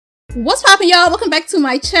What's poppin', y'all? Welcome back to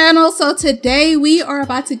my channel. So today we are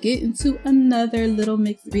about to get into another Little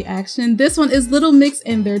Mix reaction. This one is Little Mix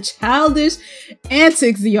and their childish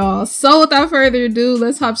antics, y'all. So without further ado,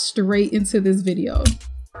 let's hop straight into this video.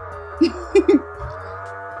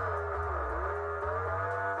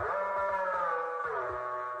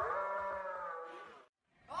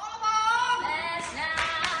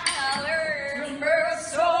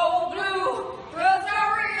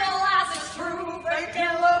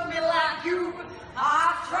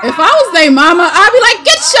 If I was their mama, I'd be like,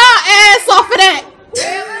 get your ass off of that.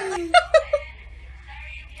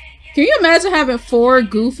 Can you imagine having 4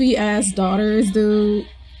 goofy ass daughters, dude?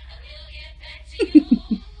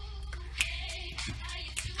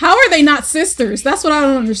 How are they not sisters? That's what I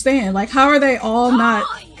don't understand. Like, how are they all not?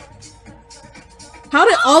 How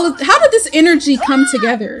did this energy come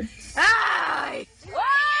together?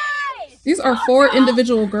 These are 4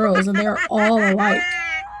 individual girls and they are all alike.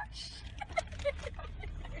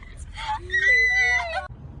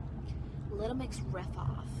 Little Mix riff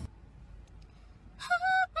off.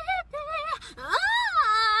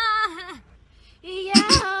 Yeah.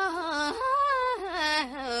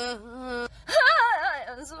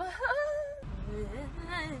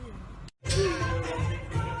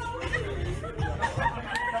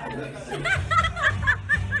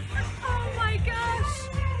 Oh my gosh.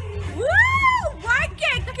 Woo! Work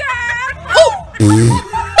it, girl! Oh!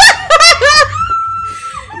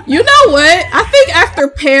 You know what? I think after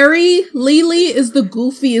Perry, Lily is the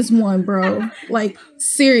goofiest one, bro. Like,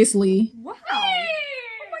 seriously. Wow. Oh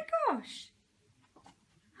my gosh.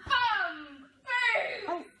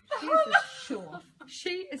 Oh, Jesus, sure.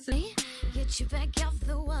 She is a... Get you back off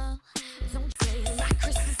the wall. Don't play like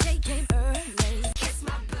Christmas Day came early. It's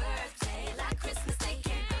my birthday like Christmas Day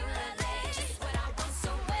came early. Just what I want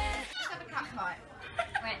so bad. Let's have a cat fight.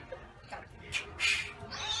 Wait. Go.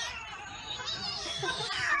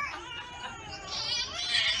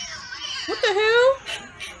 What the hell?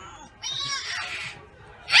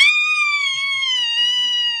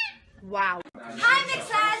 Wow. Hi,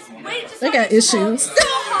 Mixers. We just They got issues.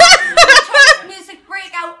 Music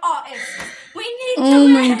breakout artists. We need to Oh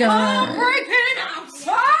my god. break it out.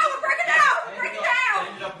 Oh, we're breaking it out. Break it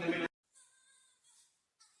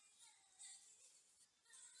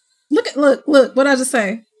out. Look, what did I just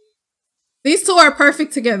say? These two are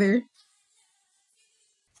perfect together.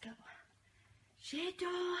 Let's go.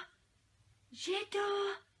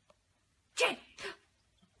 J'adore.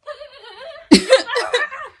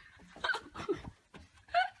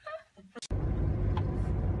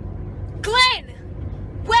 Glenn,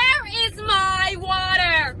 where is my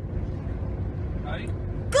water? Hey?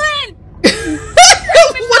 Glenn!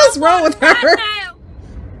 What is wrong with her?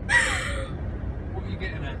 What are you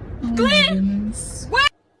getting at? Oh Glenn!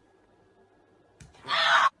 what?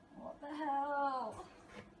 What the hell?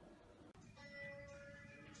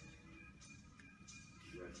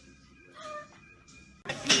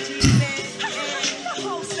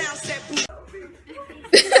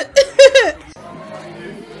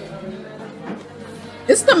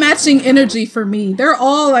 It's the matching energy for me. They're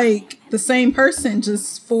all like the same person,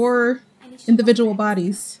 just 4 individual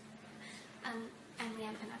bodies. I'm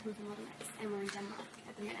leigh-anne from Little Mix, and we're in Denmark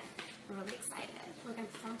at the minute. We're really excited. We're going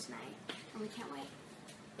to perform tonight, and we can't wait.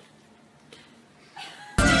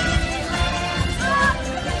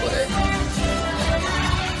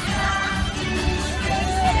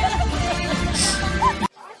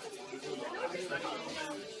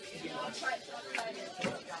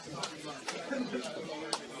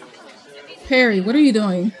 Perry, what are you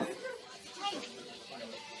doing?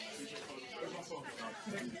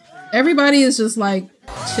 Everybody is just like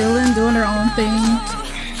chilling, doing their own thing.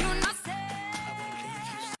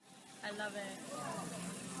 I love it.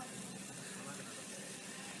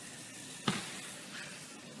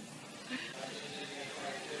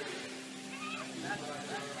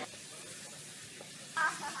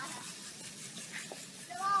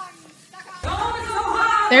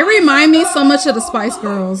 They remind me so much of the Spice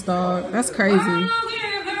Girls, dog. That's crazy.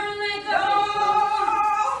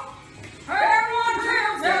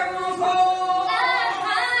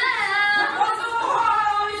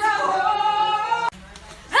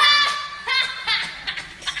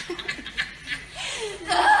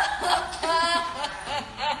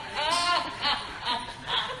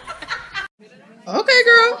 Okay,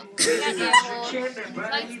 girl.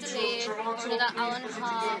 Likes to leave for that hour and a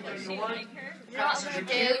half. What I'm going to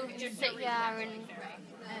do, just sit here and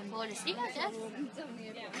fall asleep, I guess.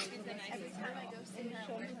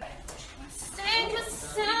 Sing a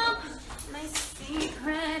song, my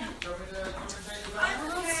secret.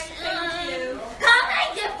 I'll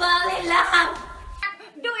make you fall in love.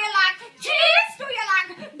 Do you like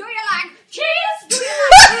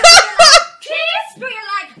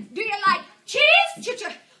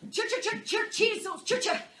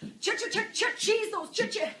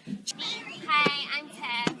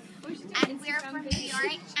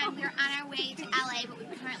way to LA, but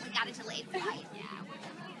we've currently got a delayed flight. Yeah.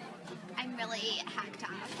 I'm really hacked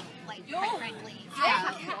off, like, quite frankly.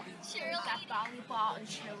 Cheerleading. Got volleyball and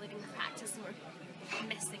cheerleading practice and we're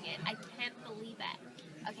missing it. I can't believe it.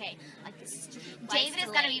 Okay, like this is just David is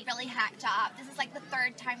going to be really hacked off. This is like the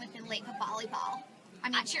 3rd time we've been late for volleyball. I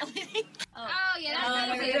mean, cheerleading. Oh yeah,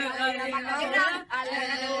 that's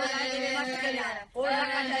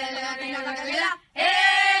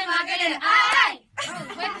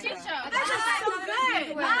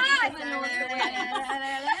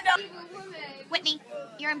Whitney,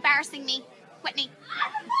 you're embarrassing me. Whitney.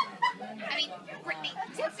 I mean, Brittany.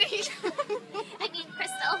 I mean,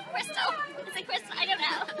 Crystal. Is it Crystal? I don't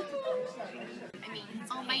know. I mean,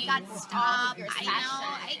 Oh my God, stop. I know.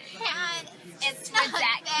 I can't. It's not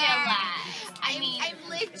ridiculous. fair. I mean, I'm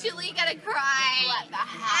literally gonna cry. what the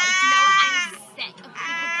hell? No, I'm sick of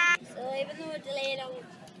people. So even though we're delayed, I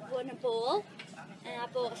won a bowl and I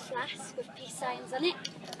bought a flask with peace signs on it.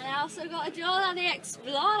 And I also got a Dora the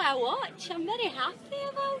Explorer watch. I'm very happy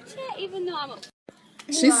about it, even though I'm up.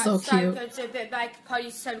 She's so cute. Good to a bit makeup on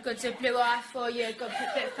you, so good to blue eye for you. Got to put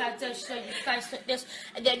a bit of foundation on your face like this.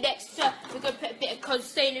 And then next we're going to put a bit of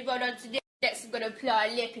concealer on onto this. Next I'm going to apply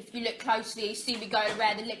a lip. If you look closely, you see me going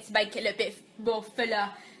around the lip to make it a little bit more fuller.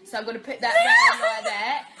 So I'm going to put that down right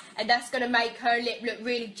there. And that's going to make her lip look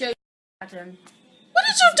really juicy. What did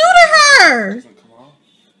you do to her?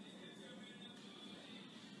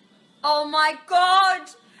 Oh my God!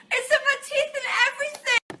 It's in my teeth and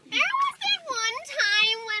everything! There was that one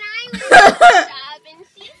time when I was at the job and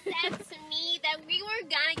she said to me that we were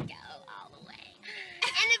gonna go all the way.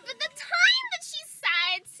 And but the time that she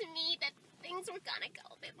said to me that things were gonna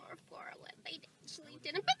go a bit more forward, they actually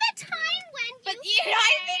didn't. But that time when But I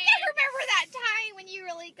think I remember that time when you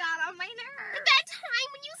really got on my nerves. But that time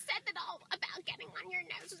when you said that all about getting on your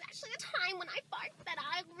nerves was actually the time when I thought that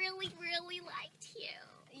I really, really liked you.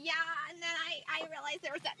 Yeah, and then I realized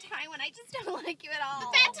there was that time when I just don't like you at all.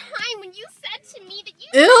 But that time when you said to me that you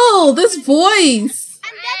Ew, this voice. And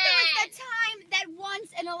then there was the time, that once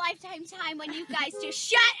in a lifetime time when you guys just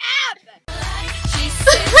shut up!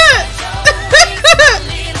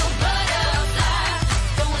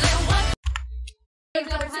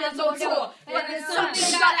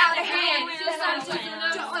 Something got out of hand.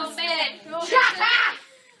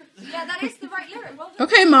 Yeah, that is the right lyric. Well done.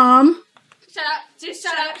 Okay, Mom. Shut up, just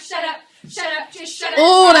shut up, shut up, shut up, just shut up.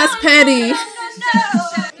 Oh, that's petty.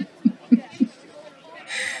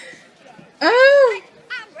 Oh.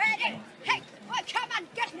 I'm ready! Hey, well, come on,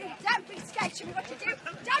 get me! Don't be scared, show me what to do!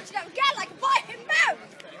 Don't you know, get like a boy and move!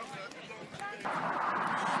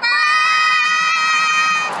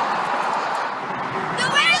 The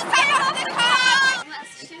wheels come off the car!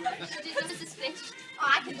 Oh,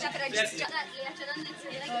 I can jump it. I just shut that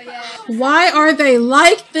later. Why are they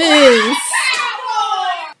like this?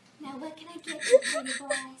 Now, what can I get you, pretty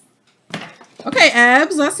boys? Okay,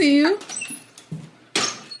 Abs, I see you.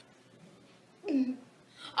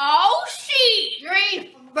 Oh, shit! You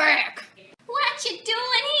ain't back. What you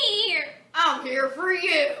doing here? I'm here for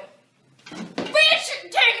you. Bitch,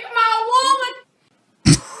 you're taking my woman!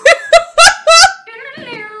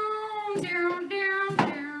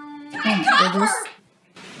 Oh my goodness.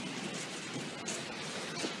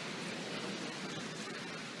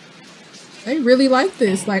 They really like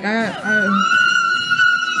this. Like I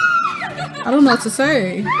don't know what to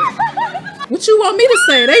say. What you want me to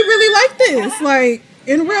say? They really like this. Like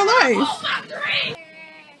in real life.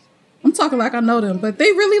 I'm talking like I know them, but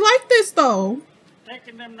they really like this though.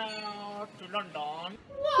 Taking them now to London.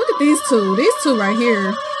 Look at these two. These two right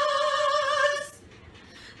here.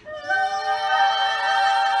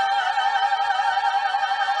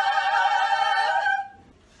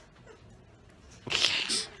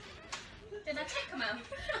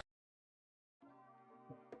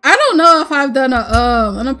 I don't know if I've done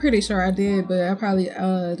a and I'm pretty sure I did, but I probably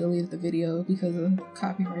deleted the video because of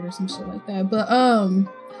copyright or some shit like that. But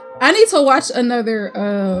I need to watch another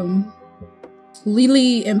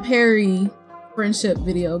Lily and Perry friendship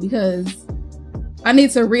video because I need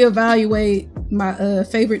to reevaluate my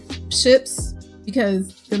favorite ships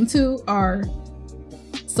because them two are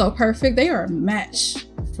so perfect. They are a match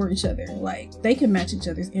for each other. Like they can match each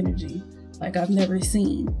other's energy like I've never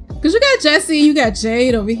seen. Because you got Jesse, you got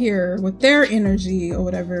Jade over here with their energy or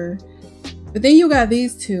whatever. But then you got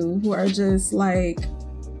these two who are just like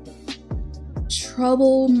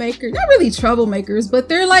troublemakers. Not really troublemakers, but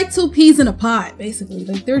they're like two peas in a pod, basically.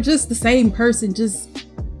 Like they're just the same person, just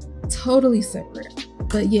totally separate.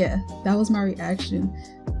 But yeah, that was my reaction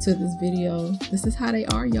to this video. This is how they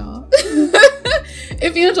are, y'all.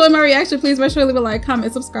 If you enjoyed my reaction, please make sure to leave a like,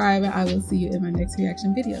 comment, subscribe, and I will see you in my next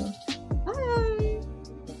reaction video.